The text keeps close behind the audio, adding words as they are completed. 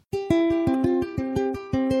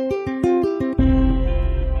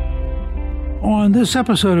On this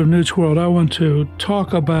episode of Newt's World, I want to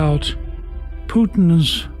talk about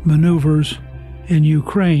Putin's maneuvers in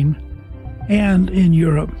Ukraine and in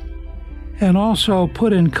Europe, and also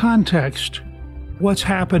put in context what's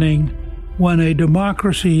happening when a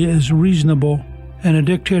democracy is reasonable and a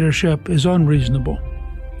dictatorship is unreasonable.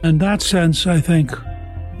 In that sense, I think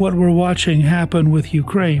what we're watching happen with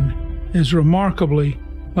Ukraine is remarkably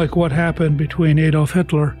like what happened between Adolf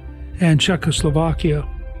Hitler and Czechoslovakia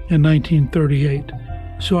in 1938.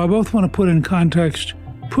 So I both want to put in context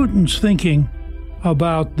Putin's thinking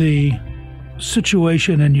about the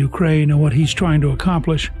situation in Ukraine and what he's trying to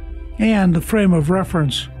accomplish, and the frame of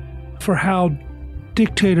reference for how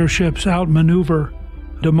dictatorships outmaneuver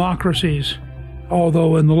democracies,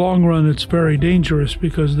 although in the long run it's very dangerous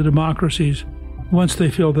because the democracies, once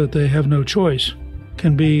they feel that they have no choice,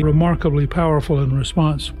 can be remarkably powerful in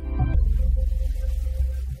response.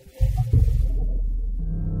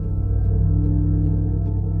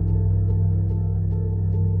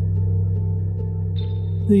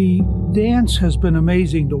 The dance has been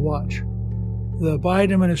amazing to watch. The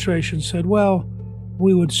Biden administration said, well,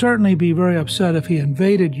 we would certainly be very upset if he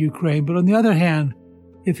invaded Ukraine, but on the other hand,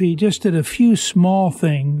 if he just did a few small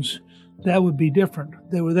things, that would be different.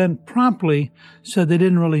 They were then promptly said they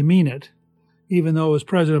didn't really mean it, even though it was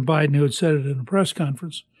President Biden who had said it in a press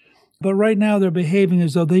conference. But right now they're behaving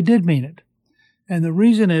as though they did mean it. And the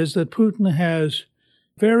reason is that Putin has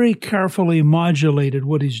very carefully modulated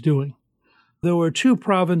what he's doing. There were two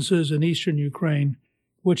provinces in eastern Ukraine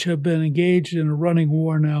which have been engaged in a running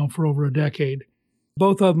war now for over a decade.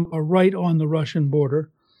 Both of them are right on the Russian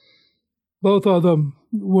border. Both of them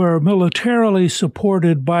were militarily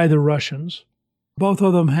supported by the Russians. Both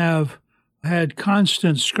of them have had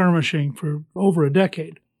constant skirmishing for over a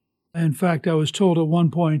decade. In fact, I was told at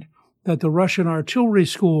one point that the Russian artillery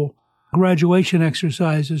school graduation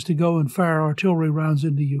exercise is to go and fire artillery rounds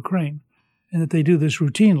into Ukraine, and that they do this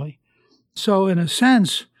routinely. So in a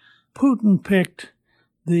sense, Putin picked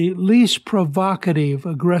the least provocative,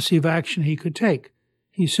 aggressive action he could take.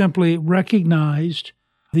 He simply recognized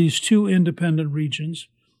these two independent regions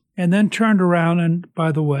and then turned around and,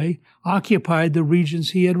 by the way, occupied the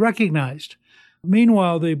regions he had recognized.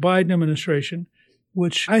 Meanwhile, the Biden administration,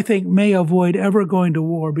 which I think may avoid ever going to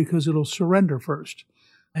war because it'll surrender first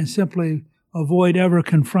and simply avoid ever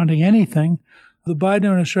confronting anything, the Biden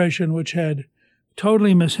administration, which had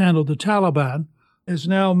totally mishandled the Taliban, is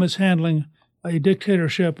now mishandling a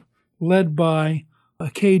dictatorship led by a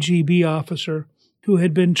KGB officer who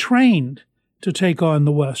had been trained to take on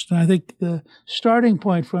the West. And I think the starting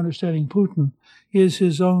point for understanding Putin is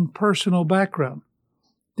his own personal background.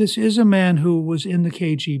 This is a man who was in the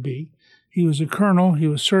KGB. He was a colonel. He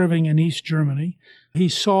was serving in East Germany. He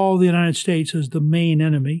saw the United States as the main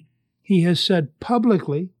enemy. He has said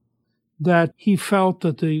publicly that he felt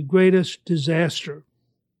that the greatest disaster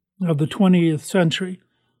of the 20th century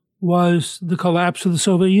was the collapse of the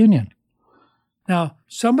Soviet Union. Now,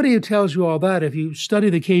 somebody who tells you all that, if you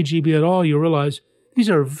study the KGB at all, you realize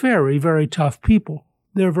these are very, very tough people.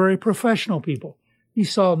 They're very professional people. He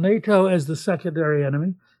saw NATO as the secondary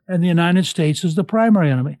enemy and the United States as the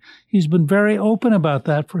primary enemy. He's been very open about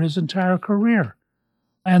that for his entire career.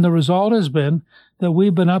 And the result has been that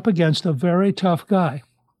we've been up against a very tough guy.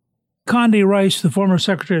 Condi Rice, the former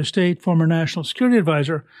Secretary of State, former National Security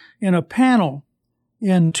Advisor, in a panel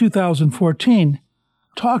in 2014,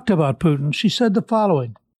 talked about Putin. She said the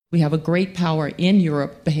following. We have a great power in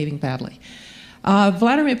Europe behaving badly.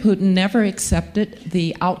 Vladimir Putin never accepted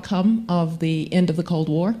the outcome of the end of the Cold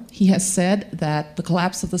War. He has said that the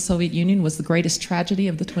collapse of the Soviet Union was the greatest tragedy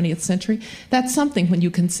of the 20th century. That's something when you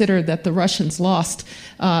consider that the Russians lost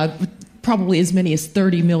probably as many as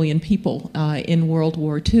 30 million people in World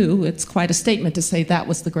War II. It's quite a statement to say that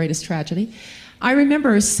was the greatest tragedy. I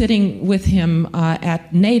remember sitting with him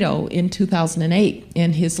at NATO in 2008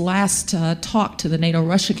 in his last talk to the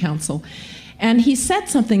NATO-Russia Council, and he said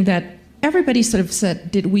something that everybody sort of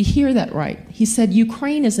said, did we hear that right? He said,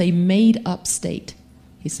 Ukraine is a made-up state,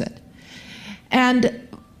 he said. And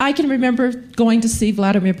I can remember going to see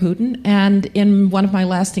Vladimir Putin, and in one of my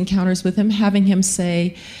last encounters with him, having him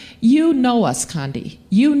say, you know us, Condi.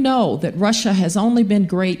 You know that Russia has only been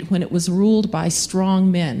great when it was ruled by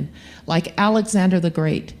strong men, like Alexander the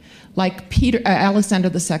Great, like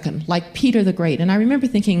Alexander II, like Peter the Great. And I remember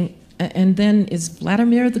thinking, and then is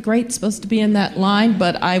Vladimir the Great supposed to be in that line?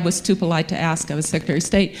 But I was too polite to ask. I was Secretary of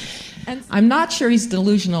State. And I'm not sure he's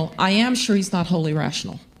delusional. I am sure he's not wholly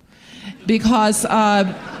rational. Because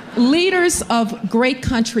leaders of great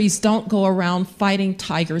countries don't go around fighting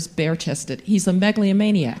tigers bare-chested. He's a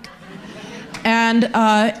megalomaniac.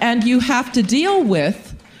 And you have to deal with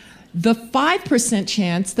the 5%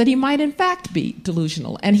 chance that he might in fact be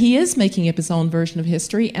delusional. And he is making up his own version of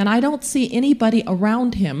history, and I don't see anybody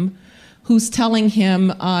around him who's telling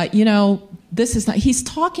him, this is not, he's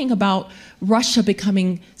talking about Russia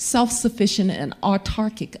becoming self-sufficient and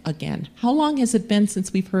autarkic again. How long has it been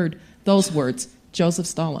since we've heard those words, Joseph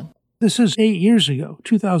Stalin? This is 8 years ago,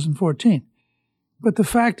 2014. But the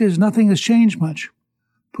fact is, nothing has changed much.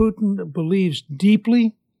 Putin believes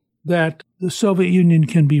deeply that the Soviet Union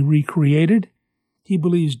can be recreated. He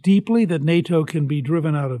believes deeply that NATO can be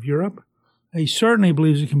driven out of Europe. He certainly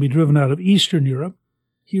believes it can be driven out of Eastern Europe.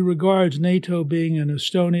 He regards NATO being in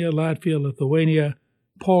Estonia, Latvia, Lithuania,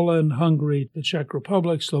 Poland, Hungary, the Czech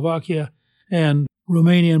Republic, Slovakia, and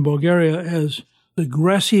Romania and Bulgaria as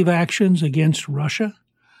aggressive actions against Russia.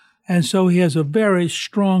 And so he has a very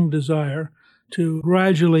strong desire to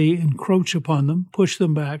gradually encroach upon them, push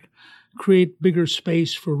them back, create bigger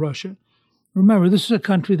space for Russia. Remember, this is a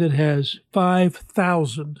country that has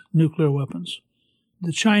 5,000 nuclear weapons.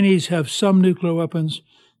 The Chinese have some nuclear weapons.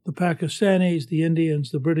 The Pakistanis, the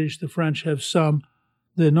Indians, the British, the French have some.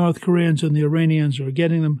 The North Koreans and the Iranians are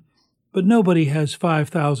getting them. But nobody has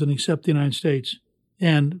 5,000 except the United States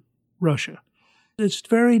and Russia. It's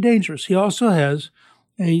very dangerous. He also has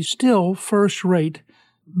a still first-rate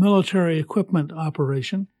military equipment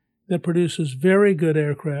operation that produces very good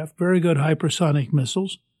aircraft, very good hypersonic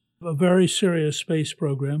missiles, a very serious space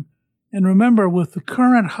program. And remember, with the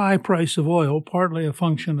current high price of oil, partly a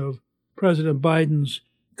function of President Biden's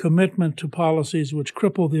commitment to policies which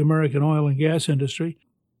cripple the American oil and gas industry,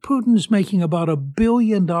 Putin is making about $1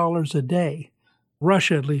 billion a day.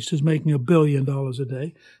 Russia, at least, is making $1 billion a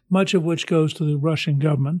day, much of which goes to the Russian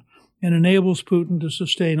government and enables Putin to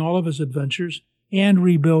sustain all of his adventures and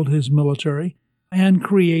rebuild his military and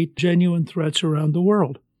create genuine threats around the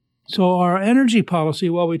world. So our energy policy,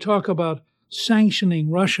 while we talk about sanctioning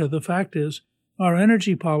Russia, the fact is our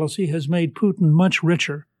energy policy has made Putin much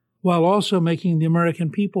richer while also making the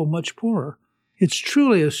American people much poorer. It's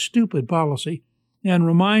truly a stupid policy and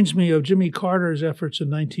reminds me of Jimmy Carter's efforts in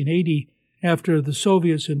 1980 after the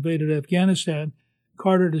Soviets invaded Afghanistan.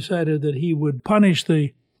 Carter decided that he would punish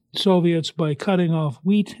the Soviets by cutting off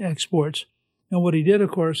wheat exports. And what he did,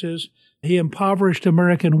 of course, is he impoverished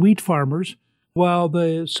American wheat farmers while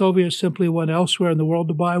the Soviets simply went elsewhere in the world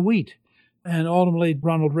to buy wheat. And ultimately,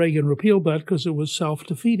 Ronald Reagan repealed that because it was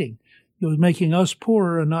self-defeating. It was making us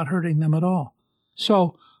poorer and not hurting them at all.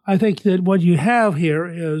 So I think that what you have here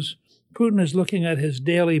is Putin is looking at his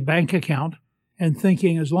daily bank account and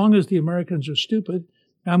thinking, as long as the Americans are stupid,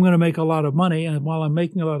 I'm going to make a lot of money. And while I'm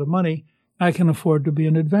making a lot of money, I can afford to be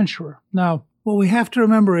an adventurer. Now, what we have to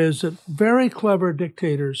remember is that very clever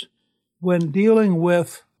dictators, when dealing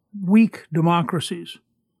with weak democracies,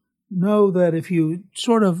 know that if you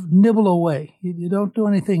sort of nibble away, you don't do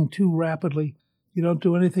anything too rapidly, you don't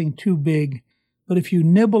do anything too big, but if you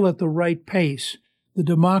nibble at the right pace, the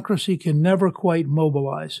democracy can never quite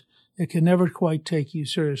mobilize. It can never quite take you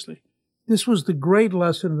seriously. This was the great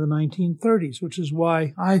lesson of the 1930s, which is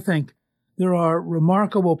why I think there are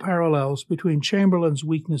remarkable parallels between Chamberlain's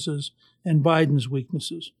weaknesses and Biden's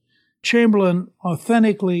weaknesses. Chamberlain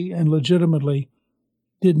authentically and legitimately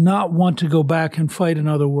did not want to go back and fight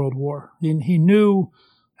another world war. He knew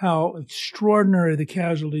how extraordinary the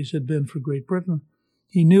casualties had been for Great Britain.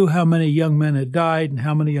 He knew how many young men had died and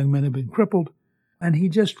how many young men had been crippled, and he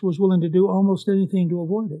just was willing to do almost anything to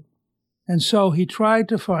avoid it. And so he tried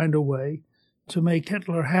to find a way to make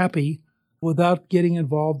Hitler happy without getting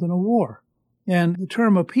involved in a war. And the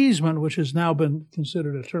term appeasement, which has now been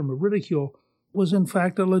considered a term of ridicule, was in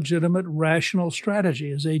fact a legitimate, rational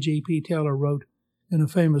strategy, as A.J.P. Taylor wrote in a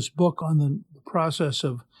famous book on the process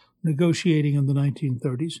of negotiating in the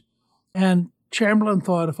 1930s. And Chamberlain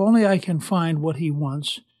thought, if only I can find what he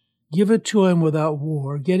wants, give it to him without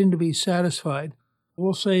war, get him to be satisfied,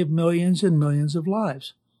 we'll save millions and millions of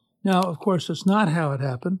lives. Now, of course, that's not how it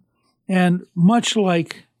happened. And much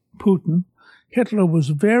like Putin, Hitler was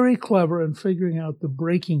very clever in figuring out the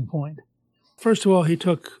breaking point. First of all, he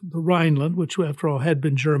took the Rhineland, which after all had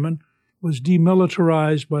been German, was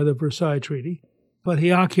demilitarized by the Versailles Treaty, but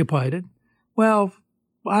he occupied it. Well,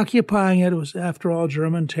 occupying it was, after all,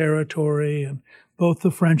 German territory, and both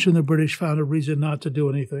the French and the British found a reason not to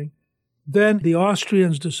do anything. Then the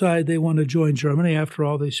Austrians decided they want to join Germany. After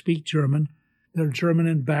all, they speak German. They're German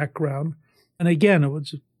in background. And again, it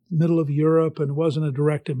was the middle of Europe and wasn't a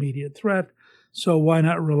direct immediate threat, so why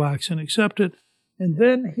not relax and accept it? And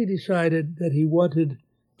then he decided that he wanted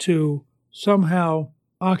to somehow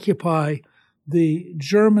occupy the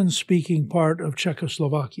German-speaking part of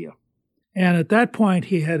Czechoslovakia. And at that point,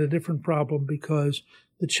 he had a different problem because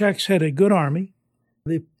the Czechs had a good army.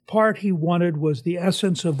 The part he wanted was the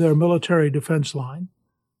essence of their military defense line.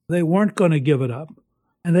 They weren't going to give it up,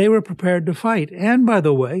 and they were prepared to fight. And, by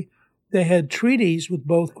the way, they had treaties with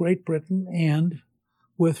both Great Britain and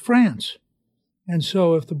with France. And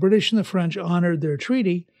so if the British and the French honored their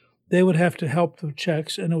treaty, they would have to help the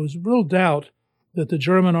Czechs, and it was real doubt that the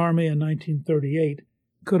German army in 1938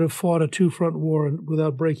 could have fought a two-front war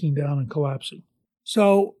without breaking down and collapsing.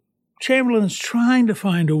 So Chamberlain is trying to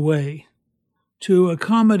find a way to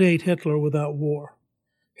accommodate Hitler without war.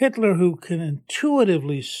 Hitler, who can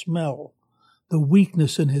intuitively smell the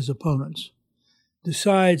weakness in his opponents,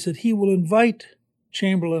 decides that he will invite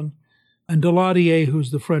Chamberlain and Daladier, who's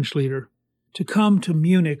the French leader, to come to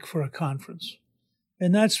Munich for a conference.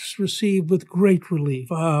 And that's received with great relief.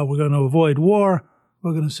 We're going to avoid war.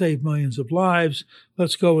 We're going to save millions of lives.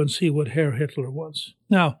 Let's go and see what Herr Hitler wants.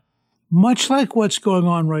 Now, much like what's going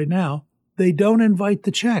on right now, they don't invite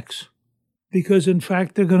the Czechs because, in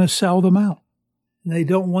fact, they're going to sell them out. And they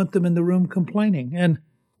don't want them in the room complaining. And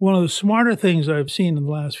one of the smarter things I've seen in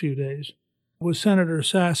the last few days was Senator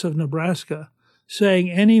Sass of Nebraska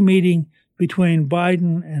saying any meeting between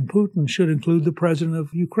Biden and Putin should include the president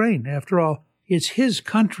of Ukraine. After all, it's his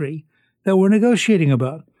country that we're negotiating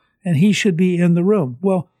about, and he should be in the room.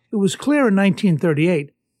 Well, it was clear in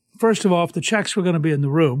 1938, first of all, if the Czechs were going to be in the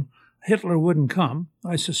room, Hitler wouldn't come.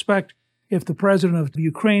 I suspect if the president of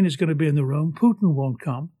Ukraine is going to be in the room, Putin won't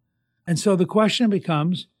come. And so the question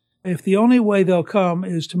becomes, if the only way they'll come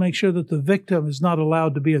is to make sure that the victim is not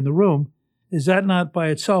allowed to be in the room, is that not by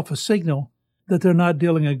itself a signal that they're not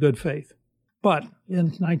dealing in good faith? But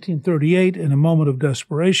in 1938, in a moment of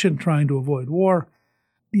desperation, trying to avoid war,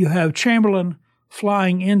 you have Chamberlain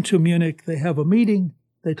flying into Munich. They have a meeting,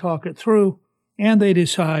 they talk it through, and they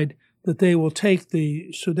decide that they will take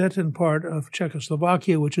the Sudeten part of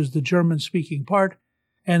Czechoslovakia, which is the German-speaking part,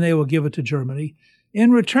 and they will give it to Germany,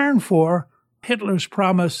 in return for Hitler's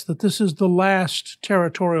promise that this is the last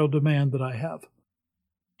territorial demand that I have.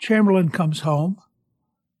 Chamberlain comes home,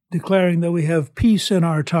 declaring that we have peace in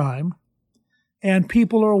our time, and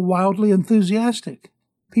people are wildly enthusiastic.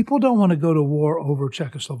 People don't want to go to war over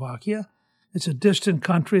Czechoslovakia. It's a distant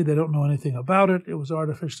country. They don't know anything about it. It was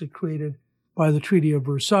artificially created by the Treaty of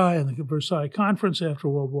Versailles and the Versailles Conference after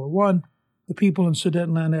World War I. The people in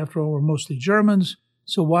Sudetenland, after all, were mostly Germans.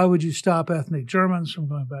 So why would you stop ethnic Germans from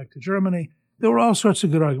going back to Germany? There were all sorts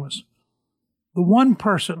of good arguments. The one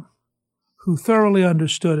person who thoroughly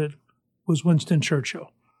understood it was Winston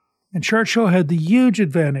Churchill. And Churchill had the huge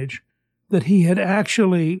advantage that he had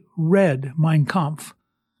actually read Mein Kampf,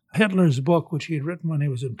 Hitler's book, which he had written when he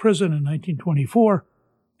was in prison in 1924,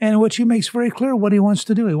 and in which he makes very clear what he wants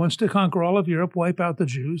to do. He wants to conquer all of Europe, wipe out the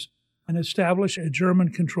Jews, and establish a German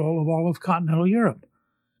control of all of continental Europe.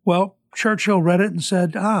 Well, Churchill read it and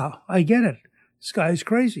said, I get it. This guy's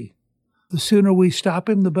crazy. The sooner we stop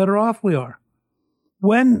him, the better off we are.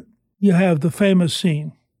 When you have the famous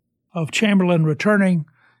scene of Chamberlain returning,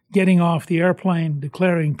 getting off the airplane,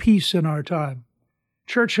 declaring peace in our time,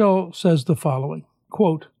 Churchill says the following,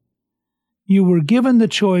 quote, "You were given the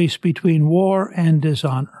choice between war and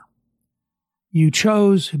dishonor. You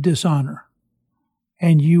chose dishonor,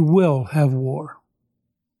 and you will have war."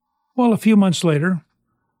 Well, a few months later,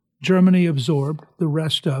 Germany absorbed the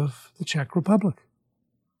rest of the Czech Republic.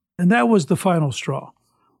 And that was the final straw.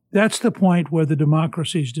 That's the point where the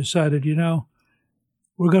democracies decided,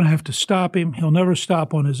 we're going to have to stop him. He'll never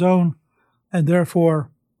stop on his own. And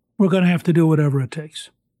therefore, we're going to have to do whatever it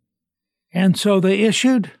takes. And so they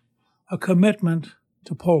issued a commitment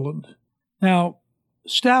to Poland. Now,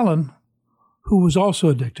 Stalin, who was also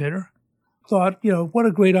a dictator, thought, what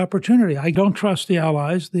a great opportunity. I don't trust the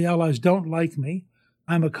Allies. The Allies don't like me.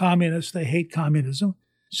 I'm a communist. They hate communism.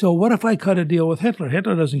 So what if I cut a deal with Hitler?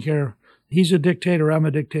 Hitler doesn't care. He's a dictator. I'm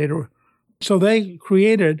a dictator. So they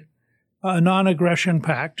created a non-aggression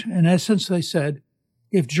pact. In essence, they said,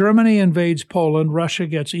 if Germany invades Poland, Russia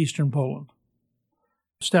gets eastern Poland.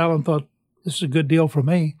 Stalin thought, this is a good deal for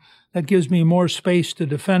me. That gives me more space to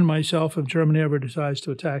defend myself if Germany ever decides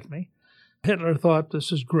to attack me. Hitler thought,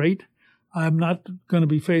 this is great. I'm not going to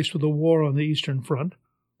be faced with a war on the Eastern Front.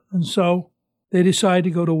 And so they decided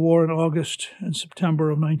to go to war in August and September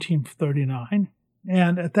of 1939.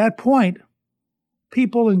 And at that point,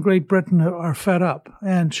 people in Great Britain are fed up,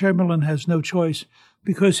 and Chamberlain has no choice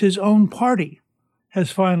because his own party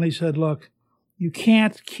has finally said, look, you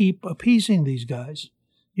can't keep appeasing these guys.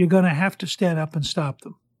 You're going to have to stand up and stop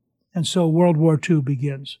them. And so World War II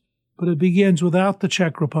begins. But it begins without the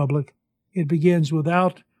Czech Republic. It begins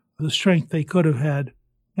without the strength they could have had.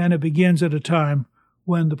 And it begins at a time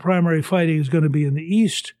when the primary fighting is going to be in the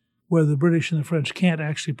East, where the British and the French can't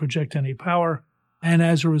actually project any power. And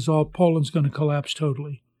as a result, Poland's going to collapse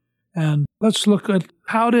totally. And let's look at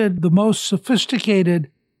how did the most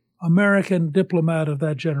sophisticated American diplomat of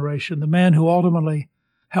that generation, the man who ultimately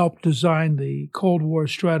helped design the Cold War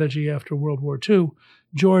strategy after World War II,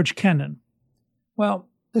 George Kennan. Well,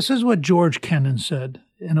 this is what George Kennan said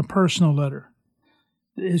in a personal letter.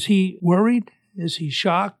 Is he worried? Is he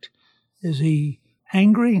shocked? Is he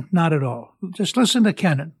angry? Not at all. Just listen to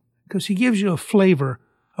Kennan, because he gives you a flavor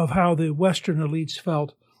of how the Western elites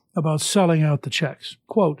felt about selling out the Czechs.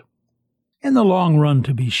 Quote, "In the long run,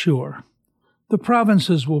 to be sure, the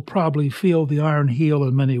provinces will probably feel the iron heel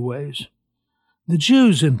in many ways. The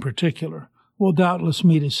Jews, in particular, will doubtless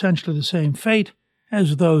meet essentially the same fate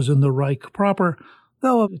as those in the Reich proper,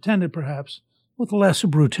 though attended perhaps with less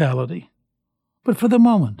brutality. But for the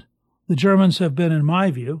moment, the Germans have been, in my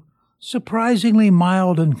view, surprisingly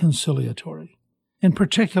mild and conciliatory. In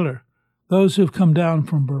particular, those who have come down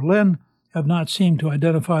from Berlin have not seemed to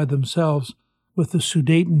identify themselves with the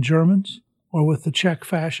Sudeten Germans or with the Czech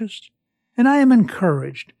fascists, and I am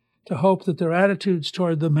encouraged to hope that their attitudes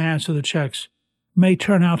toward the mass of the Czechs may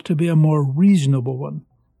turn out to be a more reasonable one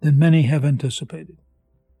than many have anticipated."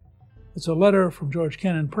 It's a letter from George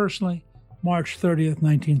Kennan personally, March 30th,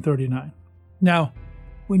 1939. Now,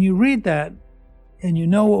 when you read that and you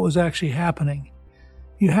know what was actually happening,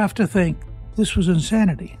 you have to think this was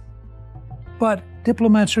insanity. But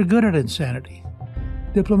diplomats are good at insanity.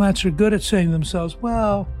 Diplomats are good at saying to themselves,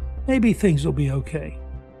 well, maybe things will be okay.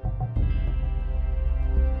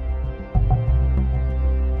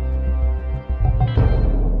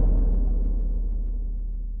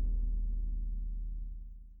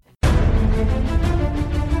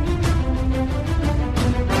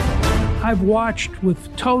 I've watched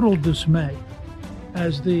with total dismay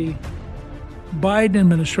as the Biden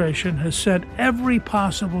administration has sent every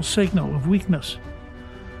possible signal of weakness,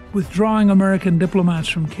 withdrawing American diplomats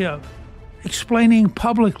from Kiev, explaining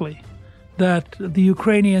publicly that the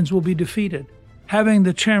Ukrainians will be defeated, having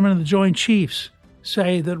the chairman of the Joint Chiefs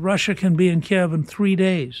say that Russia can be in Kiev in 3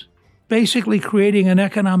 days, basically creating an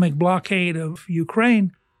economic blockade of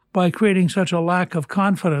Ukraine by creating such a lack of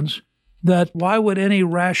confidence that why would any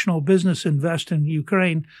rational business invest in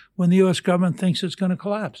Ukraine when the U.S. government thinks it's going to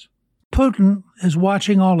collapse? Putin is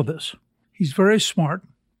watching all of this. He's very smart.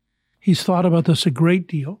 He's thought about this a great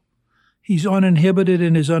deal. He's uninhibited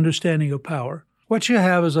in his understanding of power. What you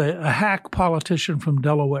have is a hack politician from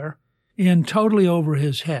Delaware in totally over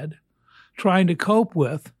his head, trying to cope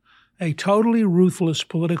with a totally ruthless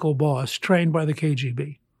political boss trained by the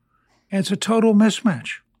KGB. And it's a total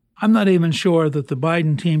mismatch. I'm not even sure that the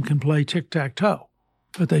Biden team can play tic-tac-toe,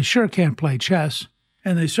 but they sure can't play chess,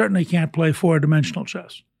 and they certainly can't play four-dimensional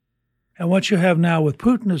chess. And what you have now with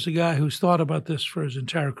Putin is a guy who's thought about this for his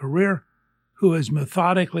entire career, who is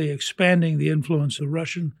methodically expanding the influence of the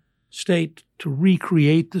Russian state to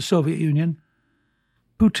recreate the Soviet Union,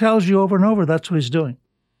 who tells you over and over that's what he's doing.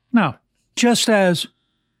 Now, just as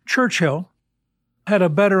Churchill had a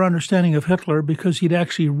better understanding of Hitler because he'd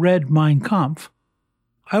actually read Mein Kampf,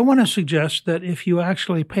 I want to suggest that if you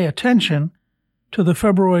actually pay attention to the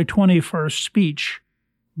February 21st speech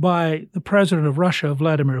by the president of Russia,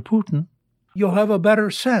 Vladimir Putin, you'll have a better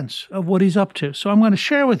sense of what he's up to. So I'm going to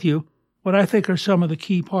share with you what I think are some of the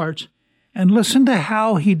key parts and listen to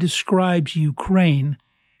how he describes Ukraine,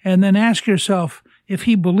 and then ask yourself, if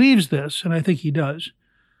he believes this, and I think he does,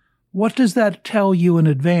 what does that tell you in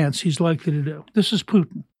advance he's likely to do? This is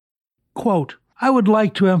Putin. Quote, "I would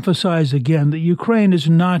like to emphasize again that Ukraine is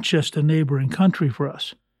not just a neighboring country for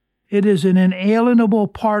us. It is an inalienable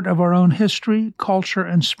part of our own history, culture,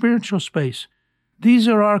 and spiritual space. These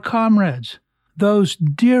are our comrades, those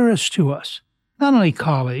dearest to us, not only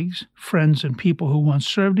colleagues, friends, and people who once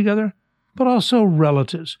served together, but also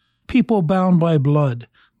relatives, people bound by blood,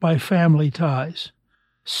 by family ties.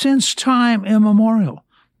 Since time immemorial,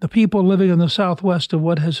 the people living in the southwest of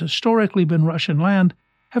what has historically been Russian land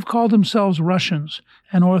have called themselves Russians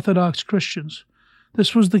and Orthodox Christians.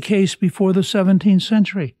 This was the case before the 17th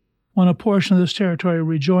century, when a portion of this territory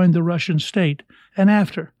rejoined the Russian state, and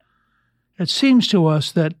after. It seems to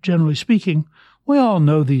us that, generally speaking, we all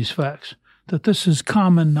know these facts, that this is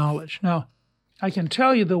common knowledge. Now, I can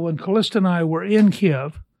tell you that when Callista and I were in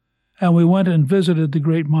Kiev, and we went and visited the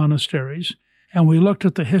great monasteries, and we looked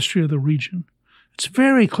at the history of the region, it's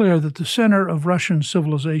very clear that the center of Russian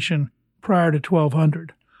civilization prior to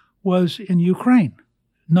 1200 was in Ukraine,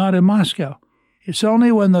 not in Moscow. It's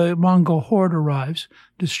only when the Mongol horde arrives,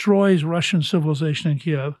 destroys Russian civilization in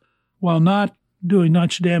Kiev, while not doing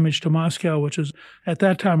much damage to Moscow, which is at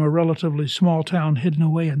that time a relatively small town hidden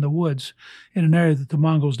away in the woods in an area that the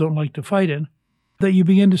Mongols don't like to fight in. that you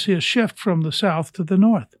begin to see a shift from the south to the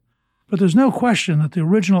north. But there's no question that the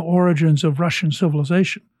original origins of Russian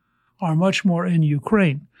civilization are much more in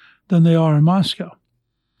Ukraine than they are in Moscow.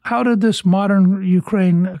 How did this modern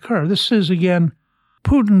Ukraine occur? This is, again,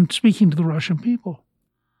 Putin speaking to the Russian people.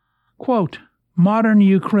 Quote, modern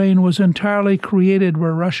Ukraine was entirely created by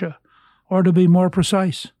Russia, or to be more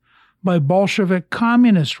precise, by Bolshevik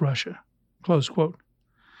communist Russia, close quote.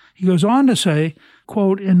 He goes on to say,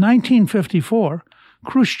 quote, in 1954,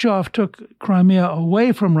 Khrushchev took Crimea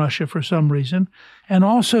away from Russia for some reason and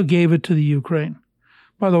also gave it to the Ukraine.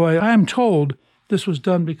 By the way, I am told this was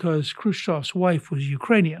done because Khrushchev's wife was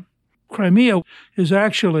Ukrainian. Crimea is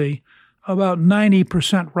actually about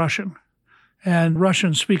 90% Russian, and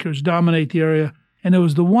Russian speakers dominate the area, and it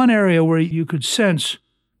was the one area where you could sense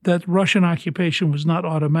that Russian occupation was not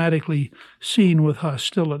automatically seen with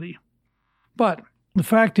hostility. But the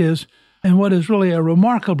fact is, and what is really a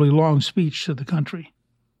remarkably long speech to the country,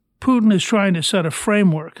 Putin is trying to set a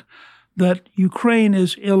framework that Ukraine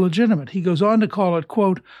is illegitimate. He goes on to call it,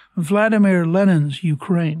 quote, Vladimir Lenin's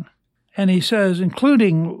Ukraine. And he says,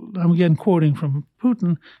 including, I'm again quoting from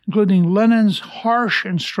Putin, including Lenin's harsh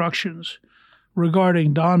instructions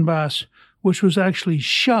regarding Donbass, which was actually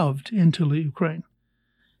shoved into Ukraine.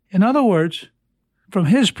 In other words, from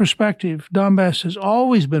his perspective, Donbass has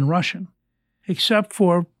always been Russian, except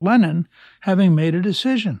for Lenin having made a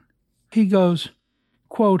decision. He goes,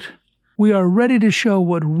 quote, we are ready to show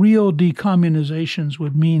what real decommunizations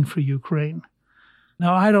would mean for Ukraine.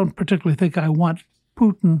 Now, I don't particularly think I want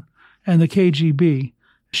Putin and the KGB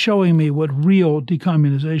showing me what real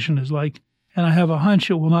decommunization is like, and I have a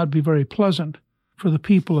hunch it will not be very pleasant for the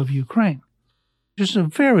people of Ukraine. Just a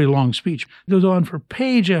very long speech. It goes on for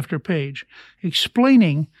page after page,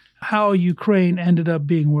 explaining how Ukraine ended up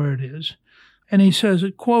being where it is. And he says,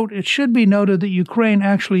 quote, it should be noted that Ukraine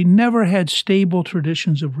actually never had stable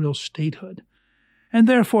traditions of real statehood. And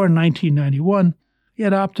therefore, in 1991,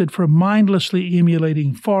 it opted for mindlessly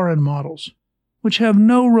emulating foreign models, which have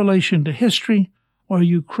no relation to history or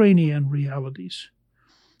Ukrainian realities.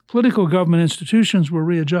 Political government institutions were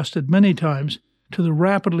readjusted many times to the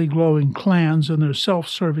rapidly growing clans and their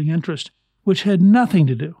self-serving interest, which had nothing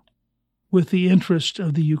to do with the interest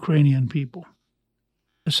of the Ukrainian people.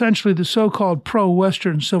 Essentially, the so-called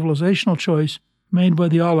pro-Western civilizational choice made by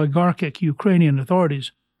the oligarchic Ukrainian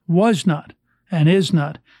authorities was not, and is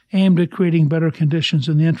not, aimed at creating better conditions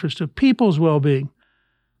in the interest of people's well-being,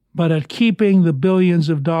 but at keeping the billions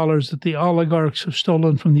of dollars that the oligarchs have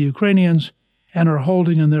stolen from the Ukrainians and are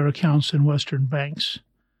holding in their accounts in Western banks.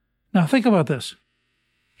 Now, think about this.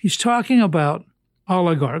 He's talking about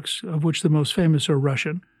oligarchs, of which the most famous are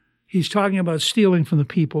Russian. He's talking about stealing from the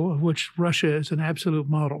people, of which Russia is an absolute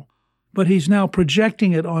model. But he's now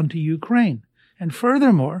projecting it onto Ukraine. And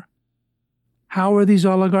furthermore, how are these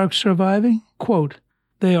oligarchs surviving? Quote,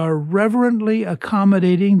 they are reverently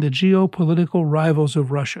accommodating the geopolitical rivals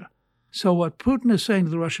of Russia. So what Putin is saying to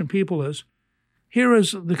the Russian people is, here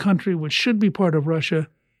is the country which should be part of Russia.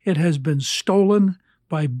 It has been stolen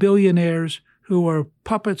by billionaires who are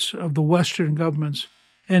puppets of the Western governments,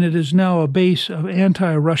 and it is now a base of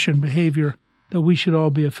anti-Russian behavior that we should all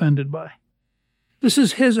be offended by. This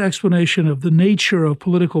is his explanation of the nature of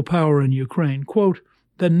political power in Ukraine. Quote,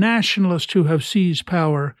 the nationalists who have seized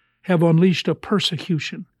power have unleashed a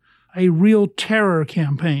persecution, a real terror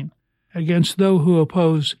campaign against those who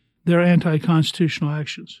oppose their anti-constitutional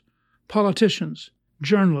actions. Politicians,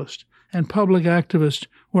 journalists, and public activists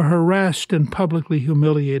were harassed and publicly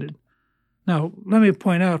humiliated. Now, let me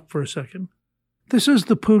point out for a second, this is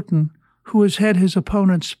the Putin who has had his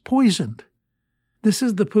opponents poisoned. This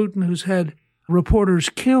is the Putin who's had reporters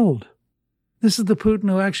killed. This is the Putin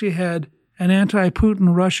who actually had an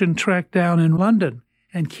anti-Putin Russian tracked down in London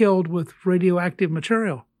and killed with radioactive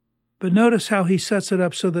material. But notice how he sets it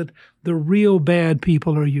up so that the real bad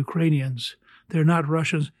people are Ukrainians. They're not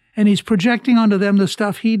Russians. And he's projecting onto them the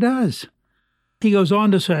stuff he does. He goes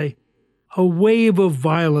on to say, a wave of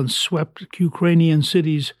violence swept Ukrainian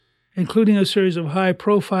cities, including a series of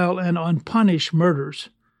high-profile and unpunished murders.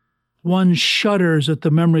 One shudders at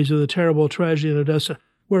the memories of the terrible tragedy in Odessa,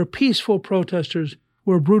 where peaceful protesters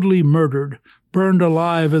were brutally murdered, burned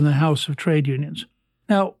alive in the House of Trade Unions.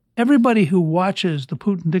 Now, everybody who watches the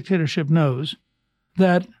Putin dictatorship knows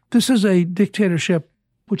that this is a dictatorship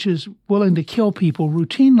which is willing to kill people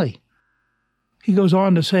routinely. He goes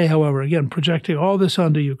on to say, however, again, projecting all this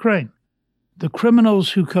onto Ukraine, the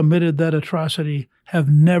criminals who committed that atrocity have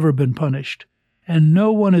never been punished, and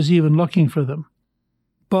no one is even looking for them.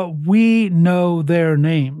 But we know their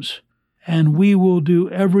names, and we will do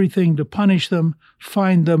everything to punish them,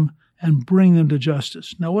 find them, and bring them to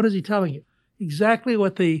justice. Now, what is he telling you? exactly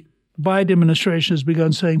what the Biden administration has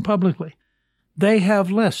begun saying publicly. They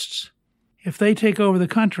have lists. If they take over the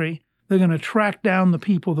country, they're going to track down the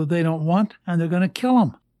people that they don't want, and they're going to kill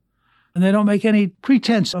them. And they don't make any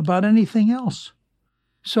pretense about anything else.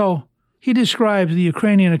 So he describes the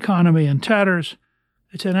Ukrainian economy in tatters.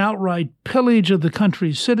 It's an outright pillage of the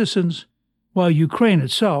country's citizens, while Ukraine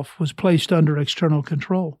itself was placed under external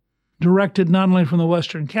control, directed not only from the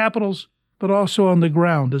Western capitals, but also on the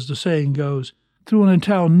ground, as the saying goes, through an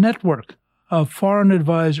entire network of foreign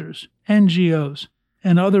advisors, NGOs,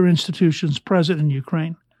 and other institutions present in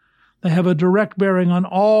Ukraine. They have a direct bearing on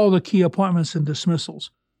all the key appointments and dismissals,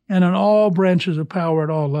 and on all branches of power at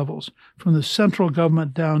all levels, from the central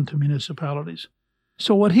government down to municipalities.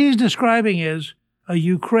 So what he's describing is a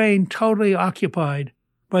Ukraine totally occupied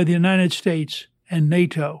by the United States and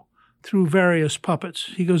NATO through various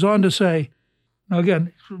puppets. He goes on to say, now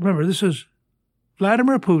again, remember, this is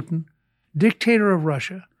Vladimir Putin, dictator of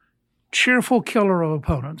Russia, cheerful killer of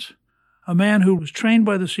opponents, a man who was trained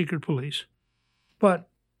by the secret police. But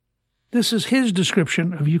this is his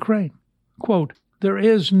description of Ukraine. Quote, "There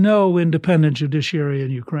is no independent judiciary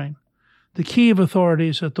in Ukraine. The Kyiv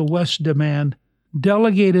authorities at the West demand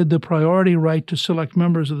delegated the priority right to select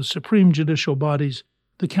members of the supreme judicial bodies,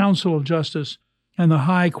 the Council of Justice, and the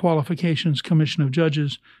High Qualifications Commission of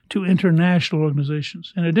Judges to international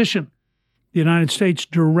organizations. In addition, the United States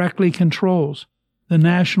directly controls the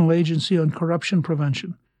National Agency on Corruption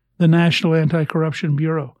Prevention, the National Anti-Corruption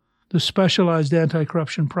Bureau, the Specialized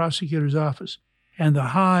Anti-Corruption Prosecutor's Office, and the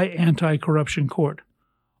High Anti-Corruption Court.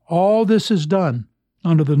 All this is done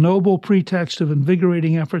under the noble pretext of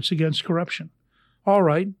invigorating efforts against corruption. All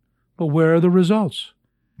right, but where are the results?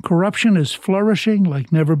 Corruption is flourishing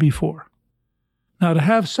like never before." Now, to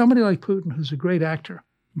have somebody like Putin, who's a great actor,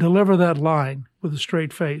 deliver that line with a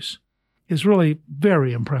straight face is really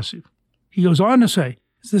very impressive. He goes on to say,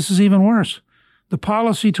 this is even worse. The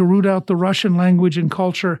policy to root out the Russian language and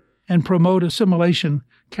culture and promote assimilation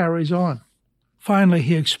carries on. Finally,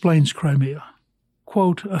 he explains Crimea.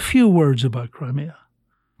 Quote, "A few words about Crimea.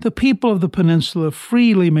 The people of the peninsula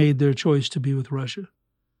freely made their choice to be with Russia.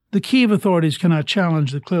 The Kyiv authorities cannot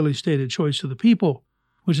challenge the clearly stated choice of the people,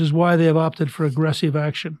 which is why they have opted for aggressive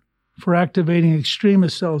action, for activating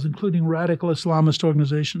extremist cells, including radical Islamist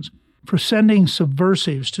organizations, for sending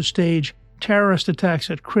subversives to stage terrorist attacks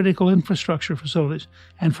at critical infrastructure facilities,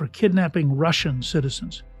 and for kidnapping Russian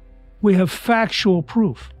citizens. We have factual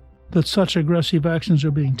proof that such aggressive actions are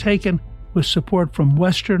being taken with support from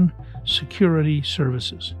Western security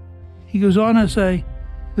services." He goes on to say,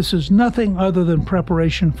 this is nothing other than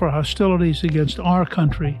preparation for hostilities against our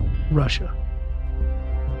country, Russia.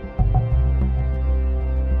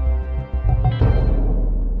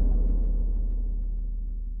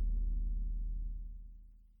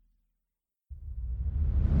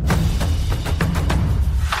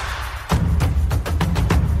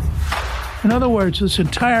 In other words, this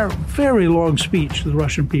entire very long speech to the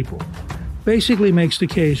Russian people basically makes the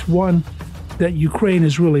case, one, that Ukraine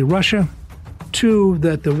is really Russia, two,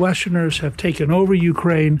 that the Westerners have taken over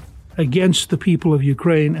Ukraine against the people of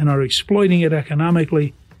Ukraine and are exploiting it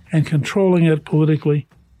economically and controlling it politically,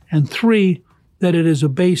 and three, that it is a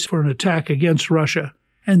base for an attack against Russia.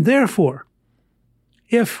 And therefore,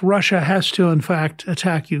 if Russia has to, in fact,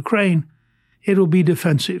 attack Ukraine, it will be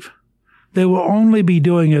defensive. They will only be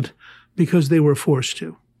doing it because they were forced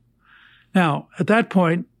to. Now, at that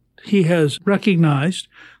point, he has recognized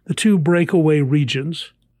the two breakaway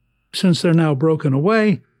regions. Since they're now broken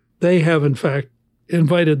away, they have, in fact,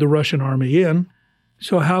 invited the Russian army in.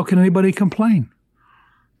 So how can anybody complain?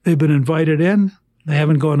 They've been invited in. They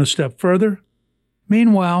haven't gone a step further.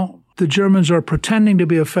 Meanwhile, the Germans are pretending to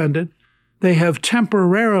be offended. They have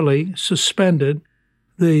temporarily suspended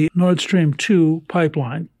the Nord Stream 2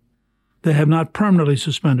 pipeline. They have not permanently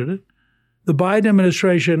suspended it. The Biden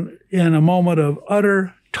administration, in a moment of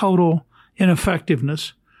utter, total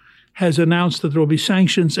ineffectiveness, has announced that there will be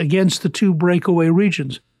sanctions against the two breakaway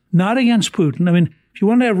regions, not against Putin. I mean, if you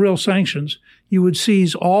want to have real sanctions, you would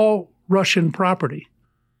seize all Russian property.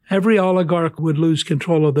 Every oligarch would lose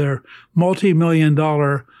control of their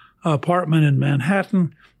multi-million-dollar apartment in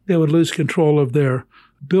Manhattan. They would lose control of their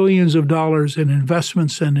billions of dollars in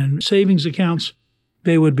investments and in savings accounts.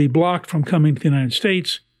 They would be blocked from coming to the United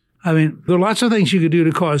States. I mean, there are lots of things you could do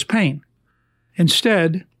to cause pain.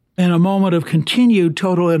 Instead, in a moment of continued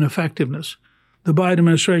total ineffectiveness, the Biden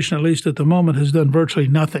administration, at least at the moment, has done virtually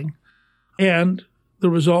nothing. And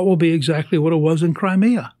the result will be exactly what it was in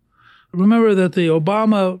Crimea. Remember that the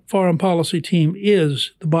Obama foreign policy team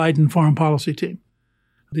is the Biden foreign policy team.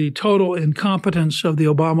 The total incompetence of the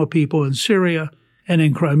Obama people in Syria and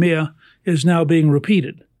in Crimea is now being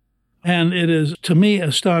repeated. And it is, to me,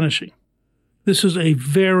 astonishing. This is a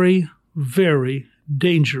very, very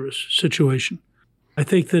dangerous situation. I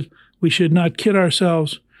think that we should not kid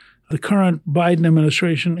ourselves. The current Biden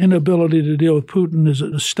administration inability to deal with Putin is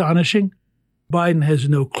astonishing. Biden has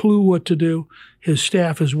no clue what to do. His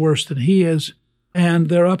staff is worse than he is. And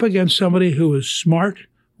they're up against somebody who is smart,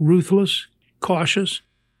 ruthless, cautious.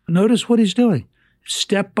 Notice what he's doing.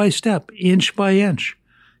 Step by step, inch by inch.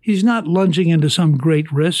 He's not lunging into some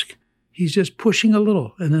great risk. He's just pushing a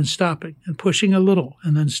little and then stopping, and pushing a little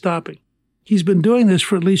and then stopping. He's been doing this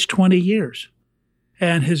for at least 20 years.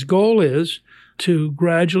 And his goal is to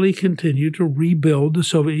gradually continue to rebuild the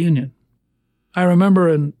Soviet Union. I remember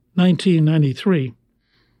in 1993,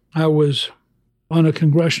 I was on a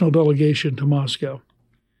congressional delegation to Moscow,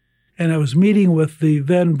 and I was meeting with the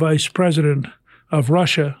then vice president of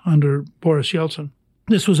Russia under Boris Yeltsin.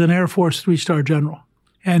 This was an Air Force 3-star general,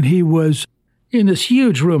 and he was in this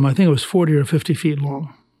huge room. I think it was 40 or 50 feet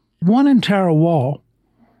long. One entire wall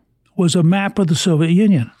was a map of the Soviet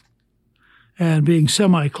Union. And being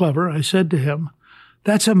semi-clever, I said to him,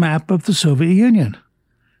 "That's a map of the Soviet Union."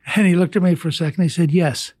 And he looked at me for a second. He said,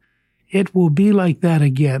 "Yes, it will be like that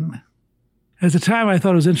again." At the time, I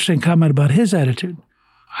thought it was an interesting comment about his attitude.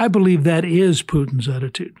 I believe that is Putin's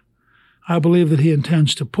attitude. I believe that he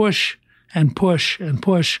intends to push and push and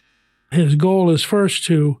push. His goal is first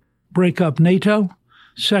to break up NATO,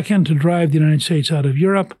 second to drive the United States out of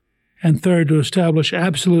Europe, and third to establish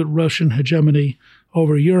absolute Russian hegemony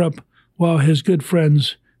over Europe, while his good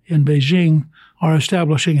friends in Beijing are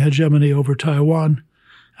establishing hegemony over Taiwan.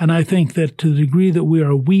 And I think that to the degree that we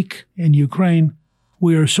are weak in Ukraine,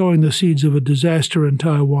 we are sowing the seeds of a disaster in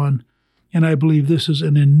Taiwan. And I believe this is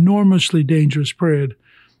an enormously dangerous period.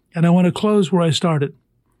 And I want to close where I started.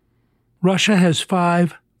 Russia has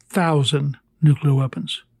 5,000 nuclear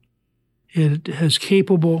weapons. It is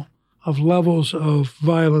capable of levels of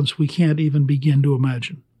violence we can't even begin to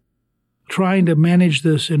imagine. Trying to manage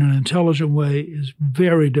this in an intelligent way is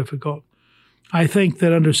very difficult. I think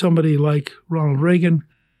that under somebody like Ronald Reagan,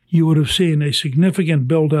 you would have seen a significant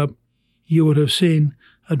buildup. You would have seen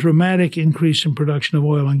a dramatic increase in production of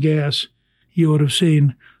oil and gas. You would have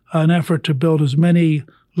seen an effort to build as many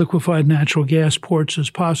liquefied natural gas ports as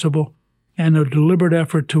possible, and a deliberate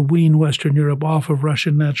effort to wean Western Europe off of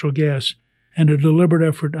Russian natural gas, and a deliberate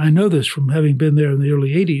effort, I know this from having been there in the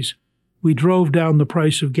early 80s, we drove down the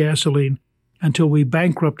price of gasoline until we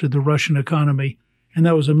bankrupted the Russian economy, and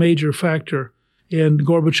that was a major factor in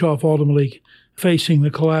Gorbachev ultimately facing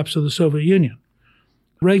the collapse of the Soviet Union.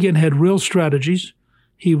 Reagan had real strategies.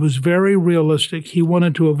 He was very realistic. He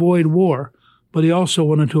wanted to avoid war, but he also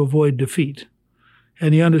wanted to avoid defeat.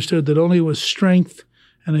 And he understood that only with strength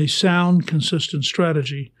and a sound, consistent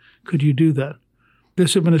strategy could you do that.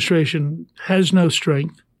 This administration has no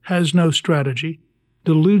strength, has no strategy,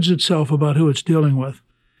 deludes itself about who it's dealing with.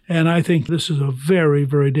 And I think this is a very,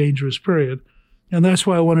 very dangerous period. And that's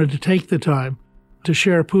why I wanted to take the time to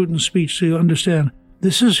share Putin's speech so you understand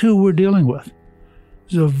this is who we're dealing with.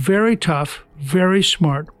 This is a very tough, very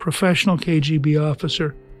smart, professional KGB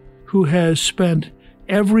officer who has spent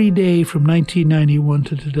every day from 1991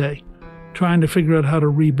 to today trying to figure out how to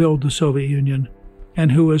rebuild the Soviet Union,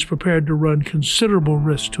 and who is prepared to run considerable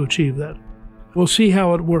risk to achieve that. We'll see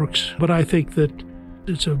how it works, but I think that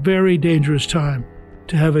it's a very dangerous time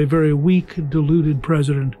to have a very weak, deluded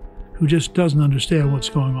president who just doesn't understand what's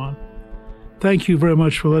going on. Thank you very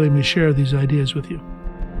much for letting me share these ideas with you.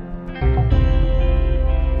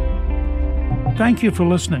 Thank you for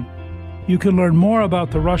listening. You can learn more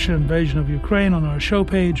about the Russian invasion of Ukraine on our show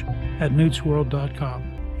page at newtsworld.com.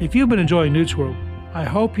 If you've been enjoying Newt's World, I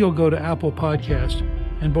hope you'll go to Apple Podcast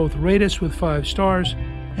and both rate us with 5 stars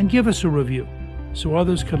and give us a review so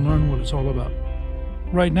others can learn what it's all about.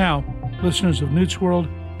 Right now, listeners of Newt's World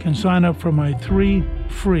can sign up for my 3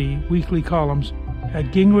 free weekly columns at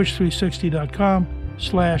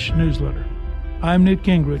gingrich360.com/newsletter. I'm Newt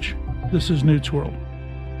Gingrich. This is Newt's World.